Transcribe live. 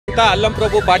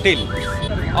Allamprabhu Patil.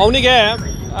 ಅವನಿಗೆ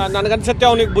ನನಗನ್ಸುತ್ತೆ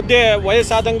ಅವನಿಗೆ ಬುದ್ಧಿ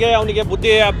ವಯಸ್ಸಾದಂಗೆ ಅವನಿಗೆ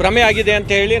ಬುದ್ಧಿ ಭ್ರಮೆ ಆಗಿದೆ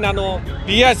ಅಂತ ಹೇಳಿ ನಾನು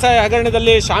PSI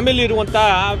ಹಗರಣದಲ್ಲಿ ಶಾಮೀಲಿರುವಂಥ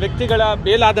ವ್ಯಕ್ತಿಗಳ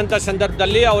ಬೇಲಾದಂಥ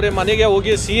ಸಂದರ್ಭದಲ್ಲಿ ಅವರ ಮನೆಗೆ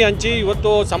ಹೋಗಿ ಸಿಹಿ ಹಂಚಿ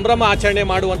ಇವತ್ತು ಸಂಭ್ರಮ ಆಚರಣೆ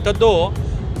ಮಾಡುವಂಥದ್ದು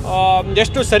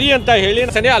ಎಷ್ಟು ಸರಿ ಅಂತ ಹೇಳಿ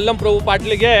ಅಲ್ಲಂಪ್ರಭು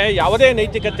ಪಾಟೀಲ್ಗೆ ಯಾವುದೇ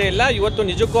ನೈತಿಕತೆ ಇಲ್ಲ. ಇವತ್ತು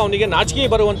ನಿಜಕ್ಕೂ ಅವನಿಗೆ ನಾಚಿಕೆ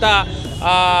ಬರುವಂಥ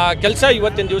ಕೆಲಸ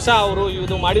ಇವತ್ತಿನ ದಿವಸ ಅವರು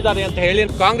ಇದು ಮಾಡಿದ್ದಾರೆ ಅಂತ ಹೇಳಿ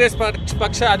ಕಾಂಗ್ರೆಸ್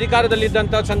ಪಕ್ಷ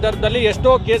ಅಧಿಕಾರದಲ್ಲಿದ್ದಂಥ ಸಂದರ್ಭದಲ್ಲಿ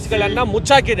ಎಷ್ಟೋ ಕೇಸ್ಗಳನ್ನು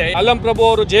ಮುಚ್ಚಾಕಿದೆ. ಅಲ್ಲಂಪ್ರಭು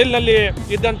ಅವರು ಜೈಲಿನಲ್ಲಿ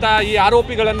ಇದ್ದಂಥ ಈ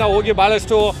ಆರೋಪಿಗಳನ್ನು ಹೋಗಿ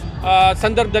ಭಾಳಷ್ಟು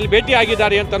ಸಂದರ್ಭದಲ್ಲಿ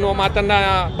ಭೇಟಿಯಾಗಿದ್ದಾರೆ ಅಂತನ್ನುವ ಮಾತನ್ನ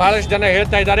ಬಹಳಷ್ಟು ಜನ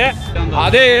ಹೇಳ್ತಾ ಇದ್ದಾರೆ.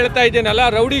 ಅದೇ ಹೇಳ್ತಾ ಇದ್ದೀನಲ್ಲ,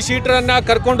 ರೌಡಿ ಶೀಟರನ್ನ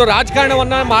ಕರ್ಕೊಂಡು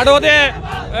ರಾಜಕಾರಣವನ್ನ ಮಾಡೋದೇ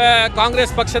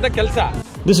ಕಾಂಗ್ರೆಸ್ ಪಕ್ಷದ ಕೆಲಸ.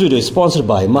 This video is sponsored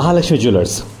by Mahalakshmi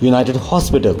Jewelers, United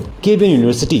Hospital, KBN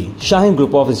University, Shaheen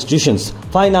Group of Institutions,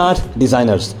 Fine Art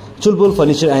Designers, Chulbul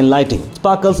Furniture and Lighting,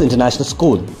 Sparkles International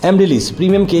School, MDL's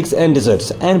Premium Cakes and Desserts,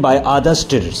 and by Adarsh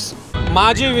Traders.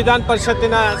 ಮಾಜಿ ವಿಧಾನ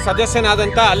ಪರಿಷತ್ತಿನ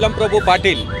ಸದಸ್ಯನಾದಂಥ ಅಲ್ಲಂಪ್ರಭು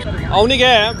ಪಾಟೀಲ್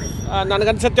ಅವನಿಗೆ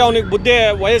ನನಗನ್ಸುತ್ತೆ ಅವನಿಗೆ ಬುದ್ಧಿ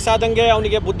ವಯಸ್ಸಾದಂಗೆ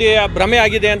ಅವನಿಗೆ ಬುದ್ಧಿ ಭ್ರಮೆ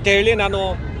ಆಗಿದೆ ಅಂತ ಹೇಳಿ ನಾನು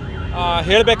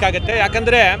ಹೇಳಬೇಕಾಗತ್ತೆ.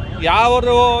 ಯಾಕಂದರೆ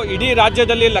ಯಾರು ಇಡೀ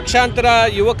ರಾಜ್ಯದಲ್ಲಿ ಲಕ್ಷಾಂತರ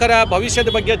ಯುವಕರ ಭವಿಷ್ಯದ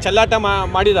ಬಗ್ಗೆ ಚೆಲ್ಲಾಟ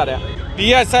ಮಾಡಿದ್ದಾರೆ.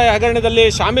 PSI ಹಗರಣದಲ್ಲಿ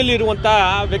ಶಾಮೀಲಿರುವಂಥ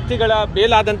ವ್ಯಕ್ತಿಗಳ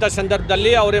ಬೇಲಾದಂಥ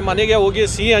ಸಂದರ್ಭದಲ್ಲಿ ಅವರ ಮನೆಗೆ ಹೋಗಿ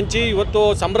ಸಿಹಿ ಹಂಚಿ ಇವತ್ತು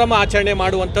ಸಂಭ್ರಮ ಆಚರಣೆ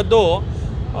ಮಾಡುವಂಥದ್ದು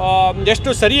ಎಷ್ಟು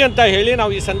ಸರಿ ಅಂತ ಹೇಳಿ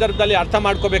ನಾವು ಈ ಸಂದರ್ಭದಲ್ಲಿ ಅರ್ಥ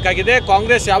ಮಾಡ್ಕೋಬೇಕಾಗಿದೆ.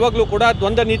 ಕಾಂಗ್ರೆಸ್ ಯಾವಾಗಲೂ ಕೂಡ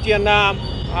ದ್ವಂದ್ವ ನೀತಿಯನ್ನು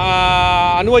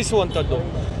ಅನ್ವಯಿಸುವಂಥದ್ದು.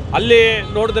 ಅಲ್ಲಿ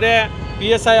ನೋಡಿದ್ರೆ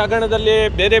PSI ಹಗರಣದಲ್ಲಿ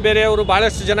ಬೇರೆ ಬೇರೆಯವರು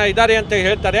ಭಾಳಷ್ಟು ಜನ ಇದ್ದಾರೆ ಅಂತ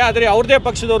ಹೇಳ್ತಾರೆ. ಆದರೆ ಅವ್ರದ್ದೇ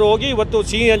ಪಕ್ಷದವರು ಹೋಗಿ ಇವತ್ತು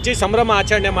ಸಿಹಿ ಹಂಚಿ ಸಂಭ್ರಮ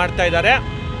ಆಚರಣೆ ಮಾಡ್ತಾ ಇದ್ದಾರೆ.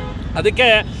 ಅದಕ್ಕೆ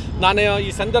ನಾನು ಈ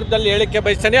ಸಂದರ್ಭದಲ್ಲಿ ಹೇಳಕ್ಕೆ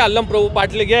ಬಯಸ್ತೇನೆ, ಅಲ್ಲಂಪ್ರಭು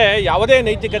ಪಾಟೀಲ್ಗೆ ಯಾವುದೇ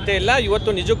ನೈತಿಕತೆ ಇಲ್ಲ.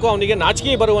 ಇವತ್ತು ನಿಜಕ್ಕೂ ಅವನಿಗೆ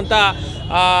ನಾಚಿಕೆ ಬರುವಂಥ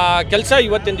ಕೆಲಸ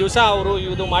ಇವತ್ತಿನ ದಿವಸ ಅವರು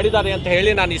ಇದು ಮಾಡಿದ್ದಾರೆ ಅಂತ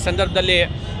ಹೇಳಿ ನಾನು ಈ ಸಂದರ್ಭದಲ್ಲಿ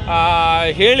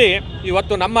ಹೇಳಿ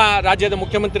ಇವತ್ತು ನಮ್ಮ ರಾಜ್ಯದ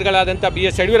ಮುಖ್ಯಮಂತ್ರಿಗಳಾದಂಥ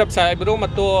BS ಯಡಿಯೂರಪ್ಪ ಸಾಹೇಬರು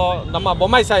ಮತ್ತು ನಮ್ಮ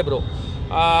ಬೊಮ್ಮಾಯಿ ಸಾಹೇಬರು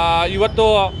ಇವತ್ತು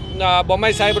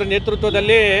ಬೊಮ್ಮಾಯಿ ಸಾಹೇಬ್ರ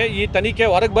ನೇತೃತ್ವದಲ್ಲಿ ಈ ತನಿಖೆ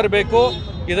ಹೊರಗೆ ಬರಬೇಕು,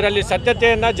 ಇದರಲ್ಲಿ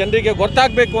ಸತ್ಯತೆಯನ್ನು ಜನರಿಗೆ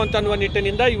ಗೊತ್ತಾಗಬೇಕು ಅಂತನ್ನುವ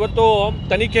ನಿಟ್ಟಿನಿಂದ ಇವತ್ತು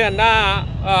ತನಿಖೆಯನ್ನು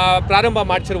ಪ್ರಾರಂಭ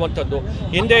ಮಾಡಿಸಿರುವಂಥದ್ದು.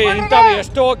 ಹಿಂದೆ ಇಂಥ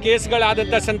ಎಷ್ಟೋ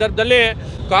ಕೇಸ್ಗಳಾದಂಥ ಸಂದರ್ಭದಲ್ಲಿ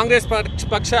ಕಾಂಗ್ರೆಸ್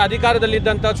ಪಕ್ಷ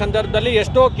ಅಧಿಕಾರದಲ್ಲಿದ್ದಂಥ ಸಂದರ್ಭದಲ್ಲಿ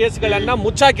ಎಷ್ಟೋ ಕೇಸ್ಗಳನ್ನು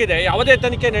ಮುಚ್ಚಾಕಿದೆ, ಯಾವುದೇ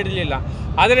ತನಿಖೆ ನಡೆಯಲಿಲ್ಲ.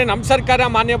 ಆದರೆ ನಮ್ಮ ಸರ್ಕಾರ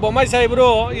ಮಾನ್ಯ ಬೊಮ್ಮಾಯಿ ಸಾಹೇಬರು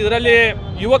ಇದರಲ್ಲಿ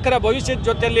ಯುವಕರ ಭವಿಷ್ಯದ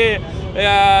ಜೊತೆಯಲ್ಲಿ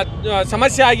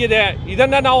ಸಮಸ್ಯೆ ಆಗಿದೆ,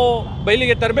 ಇದನ್ನು ನಾವು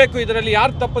ಬಯಲಿಗೆ ತರಬೇಕು, ಇದರಲ್ಲಿ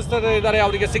ಯಾರು ತಪ್ಪಿಸ್ತಾರೆ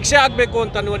ಅವರಿಗೆ ಶಿಕ್ಷೆ ಆಗಬೇಕು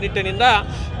ಅಂತನ್ನುವ ನಿಟ್ಟಿನಿಂದ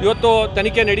ಇವತ್ತು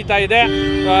ತನಿಖೆ ನಡೀತಾ ಇದೆ.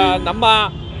 ನಮ್ಮ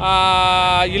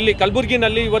ಇಲ್ಲಿ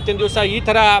ಕಲಬುರಗಿನಲ್ಲಿ ಇವತ್ತಿನ ದಿವಸ ಈ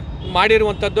ಥರ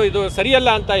ಮಾಡಿರುವಂಥದ್ದು ಇದು ಸರಿಯಲ್ಲ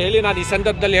ಅಂತ ಹೇಳಿ ನಾನು ಈ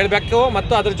ಸಂದರ್ಭದಲ್ಲಿ ಹೇಳಬೇಕು.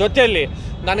 ಮತ್ತು ಅದರ ಜೊತೆಯಲ್ಲಿ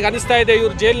ನನಗನ್ನಿಸ್ತಾ ಇದೆ,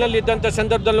 ಇವರು ಜೈಲಿನಲ್ಲಿ ಇದ್ದಂಥ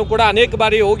ಸಂದರ್ಭದಲ್ಲೂ ಕೂಡ ಅನೇಕ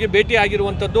ಬಾರಿ ಹೋಗಿ ಭೇಟಿ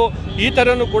ಆಗಿರುವಂಥದ್ದು ಈ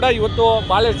ಥರನೂ ಕೂಡ ಇವತ್ತು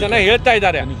ಭಾಳಷ್ಟು ಜನ ಹೇಳ್ತಾ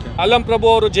ಇದ್ದಾರೆ. ಅಲ್ಲಂಪ್ರಭು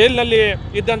ಅವರು ಜೈಲಿನಲ್ಲಿ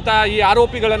ಇದ್ದಂಥ ಈ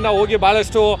ಆರೋಪಿಗಳನ್ನು ಹೋಗಿ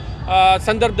ಭಾಳಷ್ಟು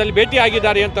ಸಂದರ್ಭದಲ್ಲಿ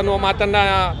ಭೇಟಿಯಾಗಿದ್ದಾರೆ ಅಂತನ್ನುವ ಮಾತನ್ನು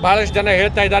ಭಾಳಷ್ಟು ಜನ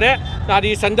ಹೇಳ್ತಾ ಇದ್ದಾರೆ. ನಾನು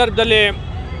ಈ ಸಂದರ್ಭದಲ್ಲಿ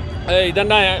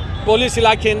ಇದನ್ನು ಪೊಲೀಸ್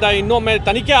ಇಲಾಖೆಯಿಂದ ಇನ್ನೊಮ್ಮೆ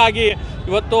ತನಿಖೆ ಆಗಿ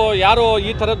ಇವತ್ತು ಯಾರೋ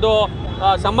ಈ ಥರದ್ದು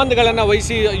ಸಂಬಂಧಗಳನ್ನು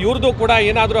ವಹಿಸಿ ಇವ್ರದ್ದು ಕೂಡ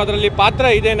ಏನಾದರೂ ಅದರಲ್ಲಿ ಪಾತ್ರ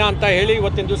ಇದೆನಾ ಅಂತ ಹೇಳಿ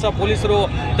ಇವತ್ತಿನ ದಿವಸ ಪೊಲೀಸರು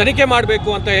ತನಿಖೆ ಮಾಡಬೇಕು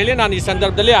ಅಂತ ಹೇಳಿ ನಾನು ಈ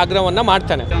ಸಂದರ್ಭದಲ್ಲಿ ಆಗ್ರಹವನ್ನು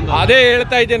ಮಾಡ್ತೇನೆ. ಅದೇ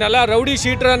ಹೇಳ್ತಾ ಇದ್ದೀನಲ್ಲ, ರೌಡಿ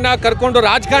ಶೀಟರನ್ನು ಕರ್ಕೊಂಡು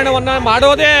ರಾಜಕಾರಣವನ್ನು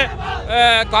ಮಾಡೋದೇ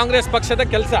ಕಾಂಗ್ರೆಸ್ ಪಕ್ಷದ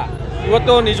ಕೆಲಸ.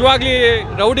 ಇವತ್ತು ನಿಜವಾಗ್ಲಿ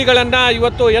ರೌಡಿಗಳನ್ನು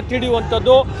ಇವತ್ತು ಎತ್ತಿ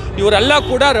ಹಿಡಿಯುವಂಥದ್ದು, ಇವರೆಲ್ಲ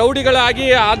ಕೂಡ ರೌಡಿಗಳಾಗಿ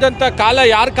ಆದಂಥ ಕಾಲ,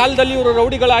 ಯಾರ ಕಾಲದಲ್ಲಿ ಇವರು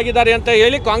ರೌಡಿಗಳಾಗಿದ್ದಾರೆ ಅಂತ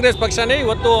ಹೇಳಿ ಕಾಂಗ್ರೆಸ್ ಪಕ್ಷನೇ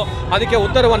ಇವತ್ತು ಅದಕ್ಕೆ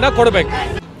ಉತ್ತರವನ್ನು ಕೊಡಬೇಕು.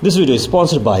 This video is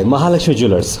sponsored by Mahalakshmi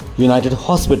Jewelers, United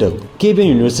Hospital, KBN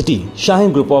University,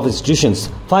 Shaheen Group of Institutions,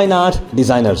 Fine Art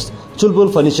Designers, Chulbul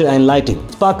Furniture and Lighting,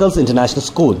 Sparkles International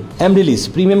School, MDL's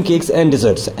Premium Cakes and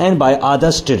Desserts, and by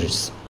Adarsh Traders.